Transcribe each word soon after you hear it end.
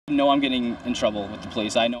No, I'm getting in trouble with the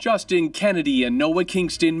police. I know. Justin Kennedy and Noah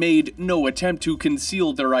Kingston made no attempt to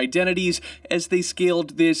conceal their identities as they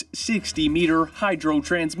scaled this 60-meter hydro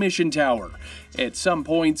transmission tower. At some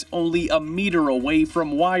points, only a meter away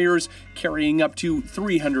from wires carrying up to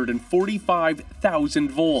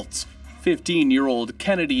 345,000 volts. 15-year-old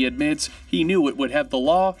Kennedy admits he knew it would have the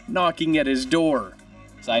law knocking at his door.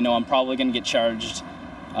 So I know I'm probably going to get charged.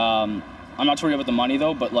 I'm not too worried about the money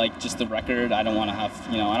though, but like just the record, I don't want to have,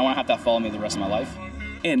 I don't want to have that follow me the rest of my life.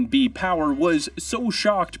 NB Power was so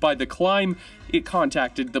shocked by the climb, it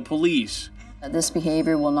contacted the police. This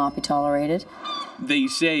behavior will not be tolerated. They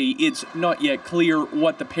say it's not yet clear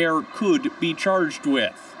what the pair could be charged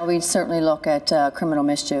with. We'd certainly look at criminal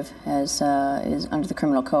mischief as is under the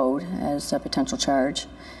criminal code as a potential charge,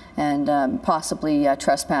 and possibly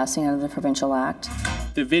trespassing under the Provincial Act.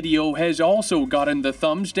 The video has also gotten the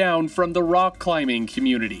thumbs down from the rock climbing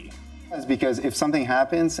community. That's because if something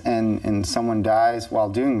happens and someone dies while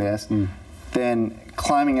doing this, then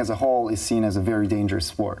climbing as a whole is seen as a very dangerous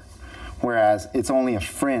sport, whereas it's only a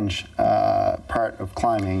fringe part of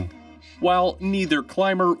climbing. While neither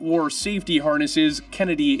climber wore safety harnesses,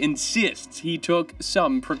 Kennedy insists he took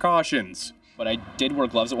some precautions. But I did wear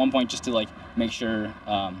gloves at one point just to like make sure,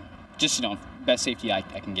 best safety I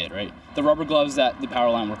can get, right? The rubber gloves that the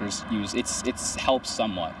power line workers use, it's helped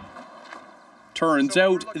somewhat. Turns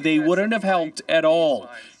out they wouldn't have helped at all.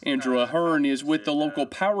 Andrew Ahern is with the local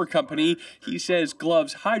power company. He says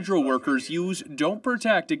gloves hydro workers use don't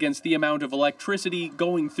protect against the amount of electricity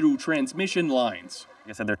going through transmission lines.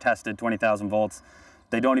 Like I said, they're tested 20,000 volts.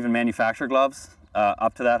 They don't even manufacture gloves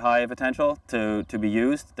up to that high of potential to be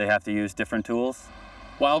used. They have to use different tools.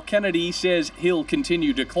 While Kennedy says he'll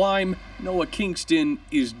continue to climb, Noah Kingston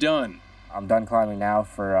is done. I'm done climbing now.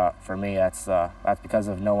 For me, that's because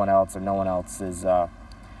of no one else, or no one else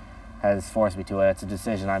has forced me to it. It's a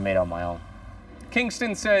decision I made on my own.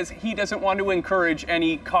 Kingston says he doesn't want to encourage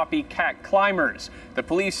any copycat climbers. The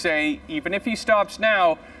police say even if he stops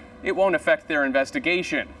now, it won't affect their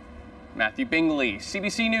investigation. Matthew Bingley,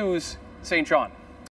 CBC News, St. John.